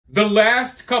The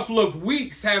last couple of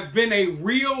weeks have been a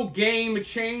real game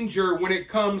changer when it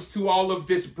comes to all of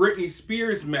this Britney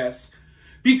Spears mess,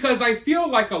 because I feel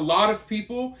like a lot of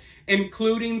people,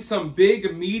 including some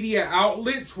big media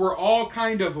outlets, were all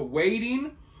kind of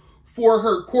waiting for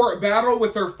her court battle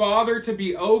with her father to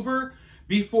be over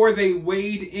before they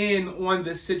weighed in on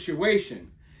the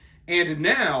situation. And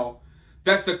now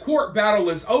that the court battle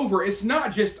is over, it's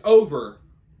not just over.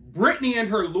 Britney and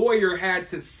her lawyer had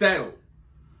to settle,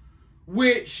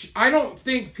 which I don't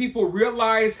think people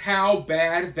realize how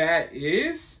bad that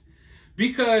is,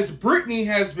 because Britney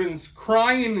has been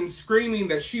crying and screaming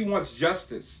that she wants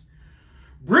justice.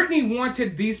 Britney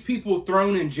wanted these people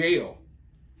thrown in jail.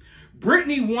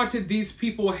 Britney wanted these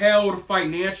people held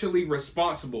financially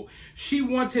responsible. She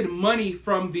wanted money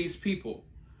from these people.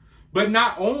 But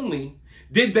not only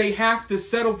did they have to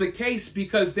settle the case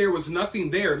because there was nothing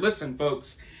there. Listen,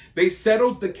 folks, they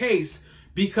settled the case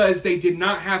because they did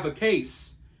not have a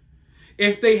case.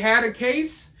 If they had a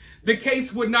case, the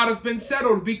case would not have been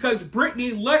settled, because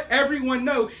Britney let everyone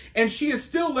know, and she is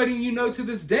still letting you know to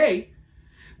this day,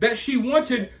 that she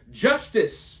wanted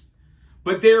justice.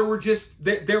 But there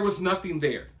was nothing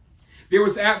there. There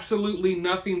was absolutely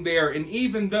nothing there. And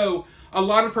even though a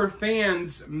lot of her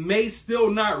fans may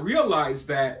still not realize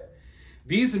that,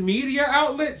 these media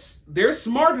outlets, they're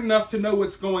smart enough to know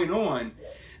what's going on.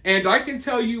 And I can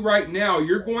tell you right now,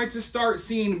 you're going to start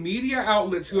seeing media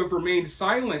outlets who have remained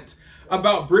silent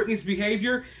about Britney's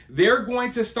behavior. They're going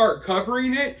to start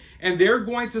covering it, and they're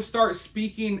going to start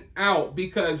speaking out,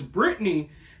 because Britney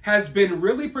has been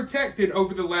really protected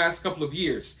over the last couple of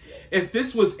years. If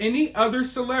this was any other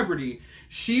celebrity,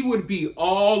 she would be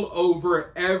all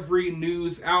over every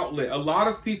news outlet. A lot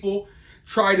of people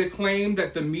try to claim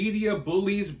that the media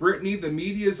bullies Britney. The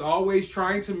media is always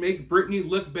trying to make Britney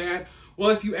look bad. Well,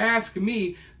 if you ask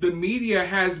me, the media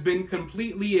has been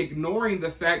completely ignoring the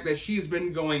fact that she's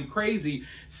been going crazy,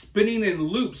 spinning in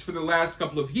loops for the last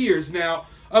couple of years. Now,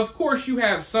 of course, you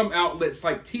have some outlets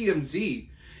like TMZ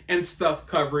and stuff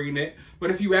covering it. But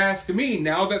if you ask me,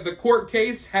 now that the court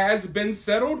case has been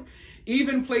settled,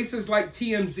 even places like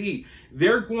TMZ,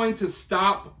 they're going to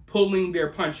stop pulling their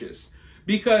punches,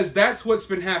 because that's what's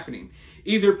been happening.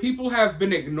 Either people have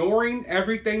been ignoring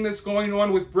everything that's going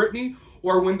on with Britney,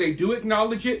 or when they do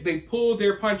acknowledge it, they pull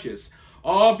their punches.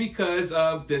 All because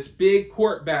of this big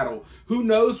court battle. Who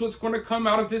knows what's going to come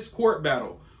out of this court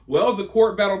battle? Well, the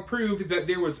court battle proved that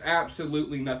there was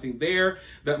absolutely nothing there,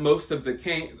 that most of the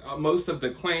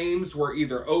claims were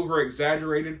either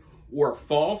over-exaggerated or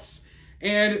false.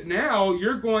 And now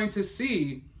you're going to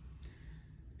see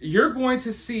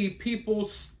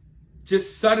people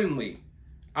just suddenly,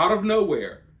 out of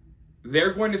nowhere,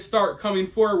 they're going to start coming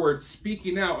forward,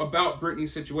 speaking out about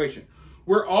Britney's situation.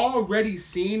 We're already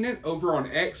seeing it over on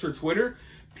X or Twitter.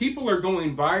 People are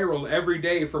going viral every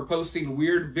day for posting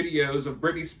weird videos of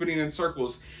Britney spinning in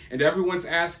circles, and everyone's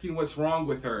asking what's wrong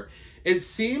with her. It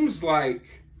seems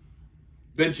like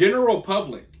the general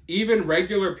public, even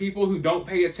regular people who don't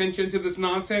pay attention to this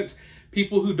nonsense,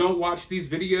 people who don't watch these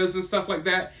videos and stuff like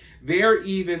that, they're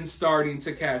even starting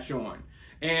to catch on.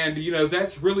 And, you know,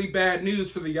 that's really bad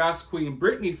news for the Yas Queen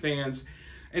Britney fans.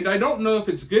 And I don't know if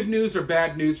it's good news or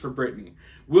bad news for Britney.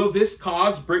 Will this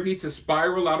cause Britney to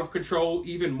spiral out of control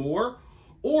even more?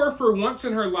 Or for once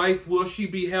in her life, will she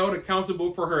be held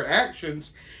accountable for her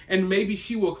actions, and maybe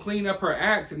she will clean up her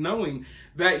act, knowing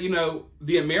that, you know,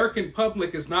 the American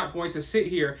public is not going to sit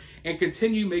here and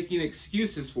continue making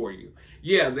excuses for you.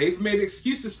 Yeah, they've made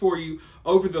excuses for you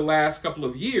over the last couple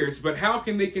of years, but how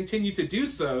can they continue to do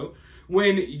so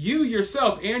when you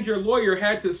yourself and your lawyer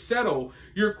had to settle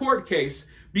your court case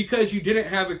because you didn't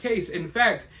have a case? In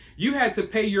fact, you had to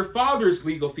pay your father's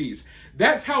legal fees.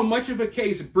 That's how much of a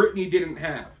case Britney didn't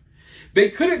have. They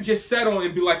couldn't just settle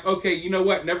and be like, okay, you know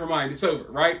what, never mind, it's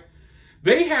over, right?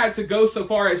 They had to go so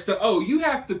far as to, oh, you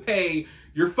have to pay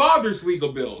your father's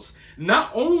legal bills.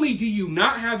 Not only do you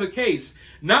not have a case,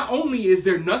 not only is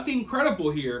there nothing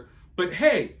credible here, but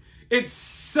hey, it's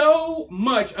so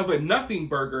much of a nothing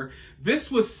burger. This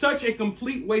was such a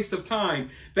complete waste of time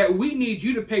that we need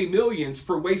you to pay millions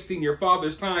for wasting your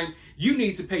father's time. You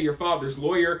need to pay your father's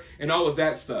lawyer and all of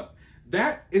that stuff.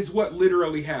 That is what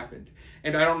literally happened.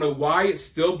 And I don't know why it's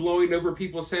still blowing over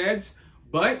people's heads,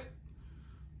 but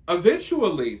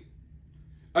eventually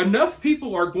enough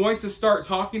people are going to start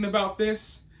talking about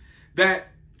this that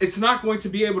it's not going to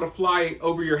be able to fly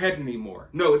over your head anymore.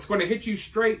 No, it's going to hit you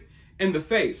straight in the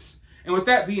face. And with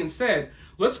that being said,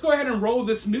 let's go ahead and roll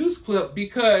this news clip,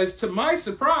 because to my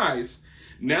surprise,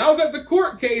 now that the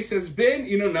court case has been,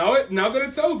 now that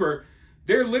it's over,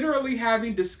 they're literally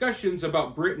having discussions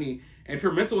about Britney and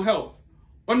her mental health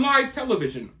on live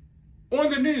television, on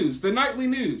the news, the nightly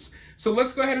news. So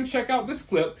let's go ahead and check out this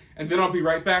clip, and then I'll be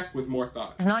right back with more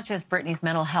thoughts. It's not just Britney's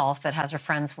mental health that has her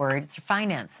friends worried, it's her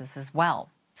finances as well.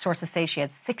 Sources say she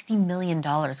had $60 million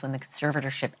when the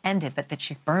conservatorship ended, but that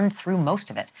she's burned through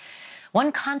most of it.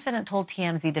 One confidant told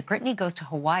TMZ that Britney goes to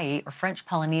Hawaii or French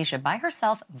Polynesia by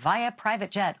herself via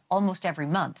private jet almost every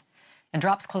month and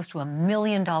drops close to $1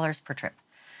 million per trip.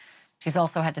 She's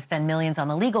also had to spend millions on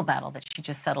the legal battle that she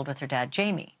just settled with her dad,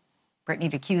 Jamie. Britney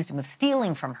had accused him of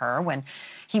stealing from her when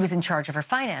he was in charge of her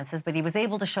finances, but he was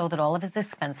able to show that all of his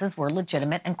expenses were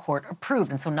legitimate and court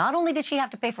approved. And so not only did she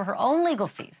have to pay for her own legal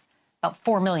fees, about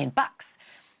 $4 million,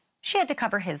 she had to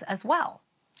cover his as well,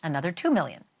 another $2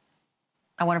 million.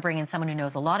 I want to bring in someone who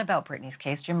knows a lot about Britney's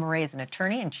case. Jim Murray is an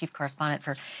attorney and chief correspondent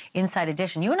for Inside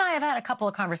Edition. You and I have had a couple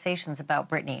of conversations about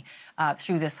Britney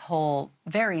through this whole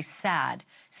very sad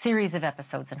series of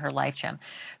episodes in her life, Jim.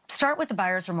 Start with the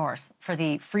buyer's remorse for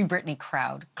the Free Britney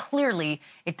crowd. Clearly,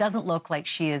 it doesn't look like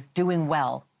she is doing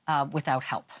well without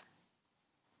help.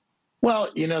 Well,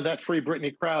 you know, that Free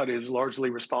Britney crowd is largely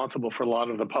responsible for a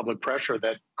lot of the public pressure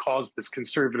that caused this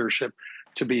conservatorship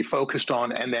to be focused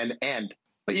on and then end.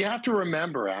 But you have to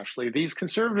remember, Ashley, these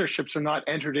conservatorships are not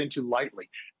entered into lightly.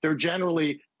 They're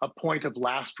generally a point of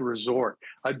last resort.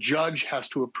 A judge has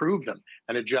to approve them,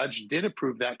 and a judge did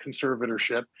approve that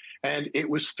conservatorship. And it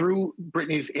was through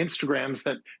Britney's Instagrams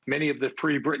that many of the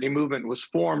Free Britney movement was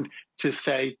formed to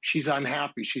say she's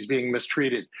unhappy, she's being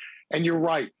mistreated. And you're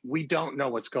right, we don't know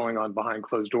what's going on behind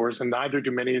closed doors, and neither do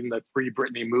many in the Free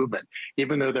Britney movement.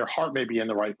 Even though their heart may be in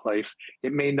the right place,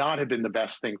 it may not have been the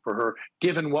best thing for her,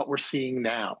 given what we're seeing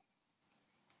now.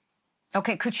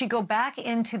 Okay, could she go back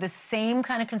into the same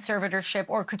kind of conservatorship,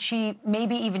 or could she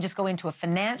maybe even just go into a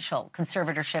financial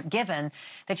conservatorship, given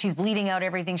that she's bleeding out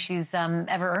everything she's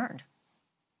ever earned?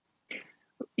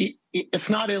 It's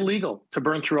not illegal to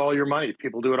burn through all your money.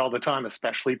 People do it all the time,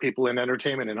 especially people in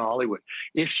entertainment in Hollywood.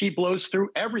 If she blows through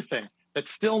everything,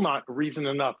 that's still not reason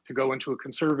enough to go into a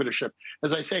conservatorship.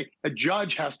 As I say, a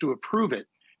judge has to approve it,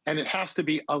 and it has to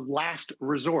be a last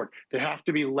resort. There have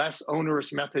to be less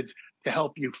onerous methods to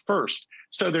help you first.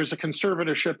 So there's a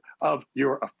conservatorship of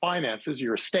your finances,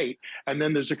 your estate, and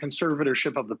then there's a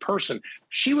conservatorship of the person.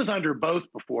 She was under both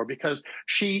before because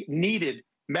she needed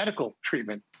medical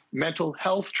treatment, mental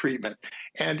health treatment.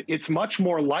 And it's much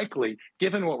more likely,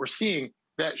 given what we're seeing,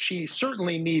 that she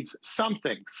certainly needs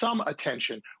something, some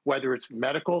attention, whether it's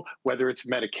medical, whether it's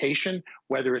medication,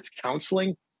 whether it's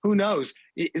counseling, who knows?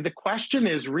 The question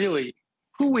is really,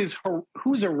 who's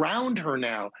around her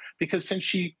now? Because since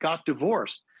she got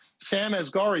divorced, Sam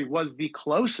Asghari was the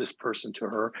closest person to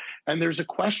her. And there's a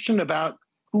question about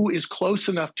who is close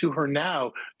enough to her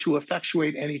now to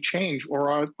effectuate any change,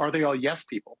 or are they all yes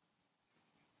people?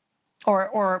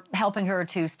 Or helping her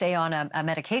to stay on a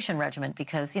medication regimen,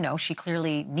 because, you know, she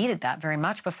clearly needed that very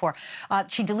much before.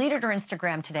 She deleted her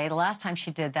Instagram today. The last time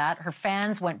she did that, her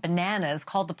fans went bananas,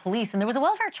 called the police, and there was a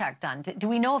welfare check done. Do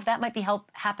we know if that might be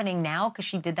happening now, because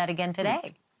she did that again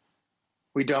today?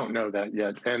 We don't know that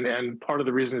yet. And part of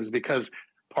the reason is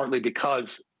partly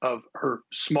because of her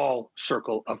small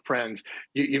circle of friends.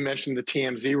 You mentioned the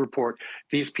TMZ report.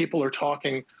 These people are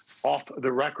talking off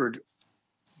the record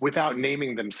without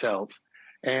naming themselves.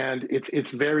 And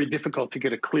it's very difficult to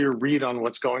get a clear read on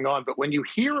what's going on. But when you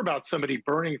hear about somebody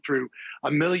burning through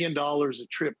 $1 million a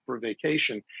trip for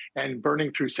vacation and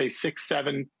burning through, say,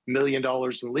 $6-7 million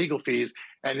in legal fees,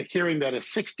 and hearing that a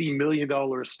 $60 million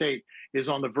estate is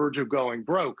on the verge of going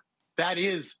broke, that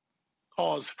is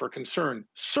cause for concern,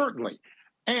 certainly.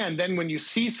 And then when you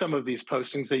see some of these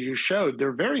postings that you showed,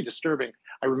 they're very disturbing.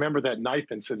 I remember that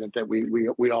knife incident that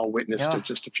we all witnessed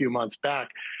just a few months back.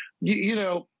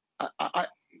 It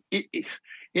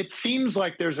seems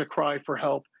like there's a cry for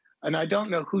help, and I don't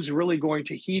know who's really going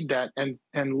to heed that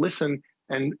and listen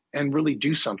and really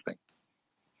do something.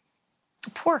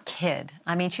 Poor kid.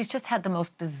 I mean, she's just had the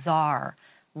most bizarre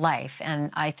life,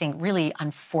 and I think really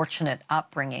unfortunate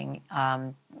upbringing,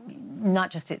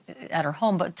 not just at her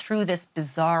home, but through this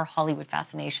bizarre Hollywood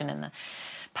fascination and the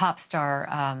pop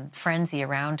star frenzy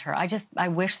around her. I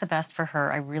wish the best for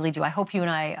her. I really do. I hope you and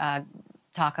I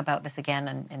talk about this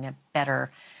again in a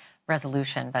better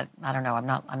resolution, but I don't know.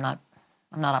 I'm not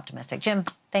optimistic. Jim,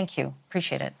 thank you.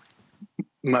 Appreciate it.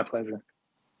 My pleasure.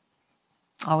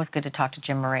 Always good to talk to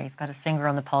Jim Murray. He's got his finger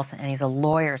on the pulse, and he's a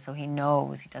lawyer, so he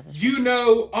knows. He does his research. You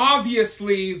know,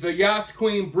 obviously, the Yas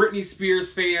Queen Britney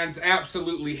Spears fans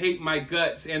absolutely hate my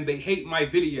guts, and they hate my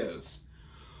videos.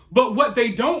 But what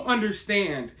they don't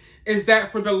understand is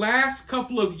that for the last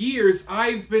couple of years,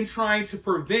 I've been trying to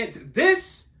prevent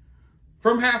this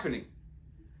from happening.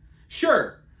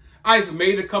 Sure, I've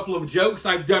made a couple of jokes.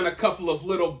 I've done a couple of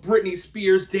little Britney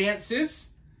Spears dances.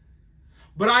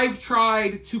 But I've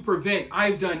tried to prevent.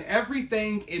 I've done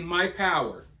everything in my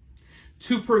power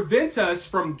to prevent us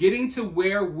from getting to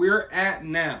where we're at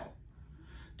now.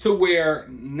 To where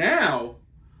now,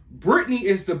 Britney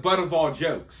is the butt of all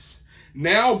jokes.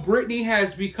 Now Britney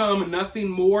has become nothing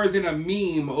more than a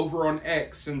meme over on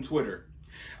X and Twitter.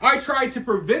 I tried to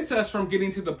prevent us from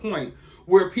getting to the point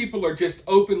where people are just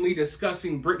openly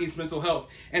discussing Britney's mental health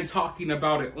and talking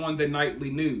about it on the nightly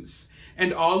news.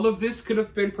 And all of this could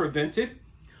have been prevented.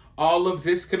 All of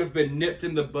this could have been nipped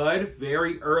in the bud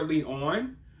very early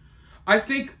on.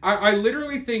 I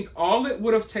literally think all it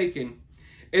would have taken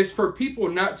is for people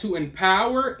not to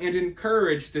empower and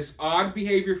encourage this odd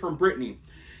behavior from Britney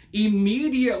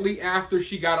immediately after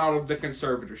she got out of the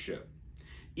conservatorship.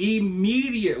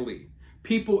 Immediately,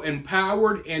 people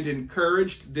empowered and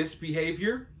encouraged this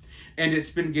behavior, and it's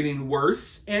been getting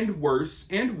worse and worse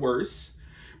and worse.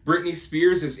 Britney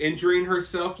Spears is injuring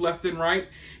herself left and right.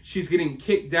 She's getting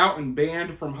kicked out and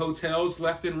banned from hotels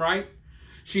left and right.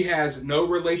 She has no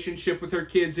relationship with her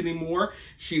kids anymore.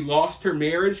 She lost her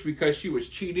marriage because she was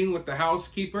cheating with the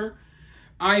housekeeper.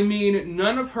 I mean,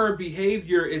 none of her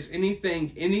behavior is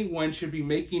anything anyone should be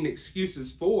making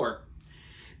excuses for.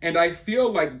 And I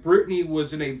feel like Britney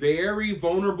was in a very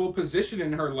vulnerable position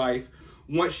in her life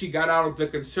once she got out of the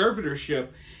conservatorship.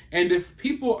 And if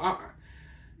people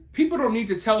don't need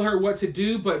to tell her what to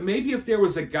do, but maybe if there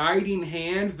was a guiding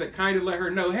hand that kind of let her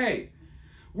know, hey,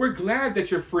 we're glad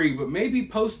that you're free, but maybe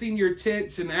posting your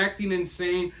tits and acting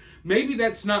insane, maybe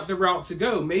that's not the route to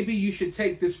go. Maybe you should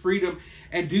take this freedom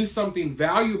and do something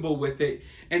valuable with it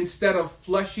instead of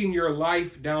flushing your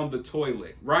life down the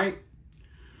toilet, right?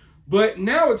 But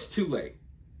now it's too late.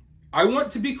 I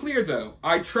want to be clear though.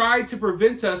 I tried to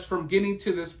prevent us from getting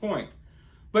to this point,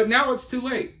 but now it's too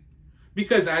late.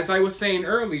 Because as I was saying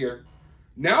earlier,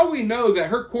 now we know that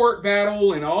her court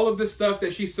battle and all of the stuff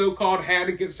that she so-called had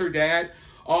against her dad,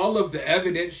 all of the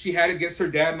evidence she had against her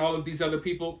dad and all of these other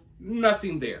people,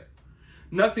 nothing there.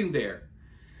 Nothing there.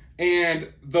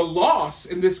 And the loss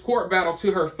in this court battle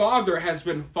to her father has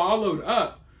been followed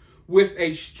up with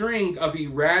a string of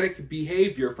erratic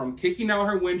behavior, from kicking out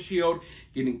her windshield,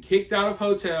 getting kicked out of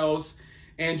hotels,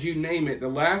 and you name it. The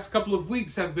last couple of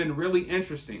weeks have been really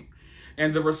interesting.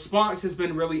 And the response has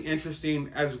been really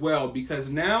interesting as well, because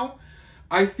now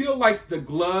I feel like the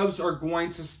gloves are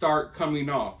going to start coming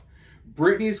off.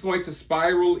 Britney's going to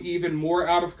spiral even more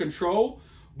out of control,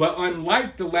 but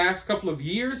unlike the last couple of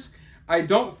years, I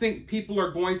don't think people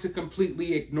are going to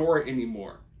completely ignore it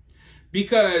anymore.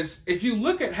 Because if you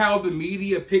look at how the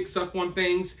media picks up on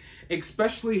things,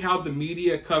 especially how the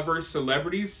media covers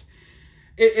celebrities,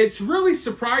 it's really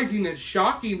surprising and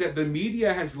shocking that the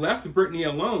media has left Britney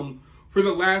alone for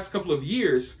the last couple of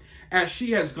years as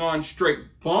she has gone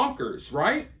straight bonkers,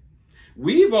 right?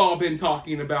 We've all been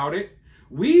talking about it.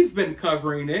 We've been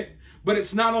covering it, but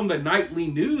it's not on the nightly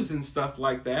news and stuff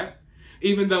like that,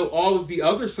 even though all of the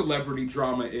other celebrity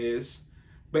drama is.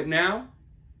 But now,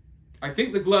 I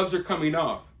think the gloves are coming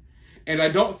off. And I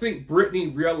don't think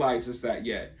Britney realizes that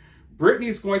yet.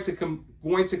 Britney's going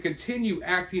to continue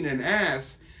acting an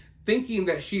ass, thinking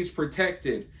that she's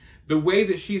protected the way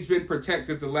that she's been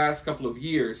protected the last couple of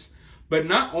years. But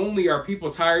not only are people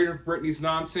tired of Britney's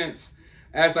nonsense,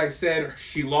 as I said,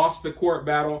 she lost the court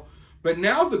battle, but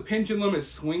now the pendulum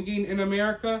is swinging in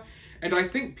America, and I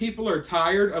think people are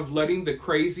tired of letting the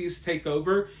crazies take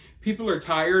over. People are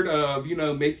tired of,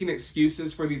 making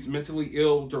excuses for these mentally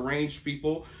ill, deranged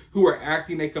people who are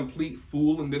acting a complete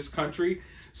fool in this country.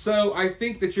 So I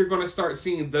think that you're going to start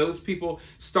seeing those people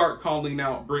start calling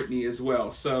out Britney as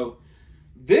well. So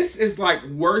this is like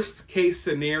worst case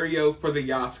scenario for the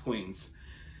Yas Queens.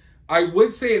 I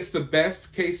would say it's the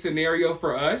best case scenario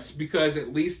for us, because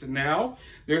at least now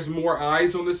there's more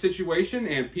eyes on the situation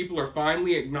and people are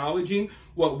finally acknowledging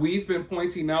what we've been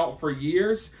pointing out for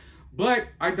years. But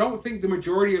I don't think the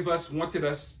majority of us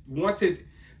wanted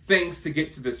things to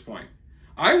get to this point.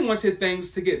 I wanted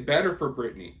things to get better for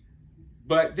Britney,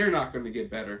 but they're not going to get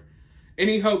better.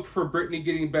 Any hope for Britney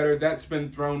getting better, that's been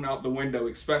thrown out the window,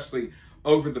 especially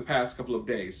over the past couple of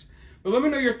days. But let me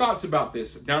know your thoughts about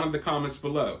this down in the comments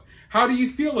below. How do you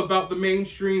feel about the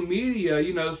mainstream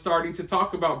media, starting to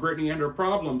talk about Britney and her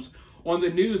problems on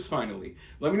the news finally?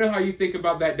 Let me know how you think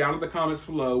about that down in the comments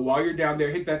below. While you're down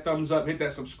there, hit that thumbs up, hit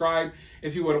that subscribe.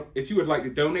 If you would like to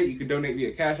donate, you can donate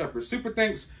via CashApp or Super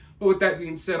Thanks. But with that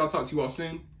being said, I'll talk to you all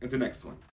soon in the next one.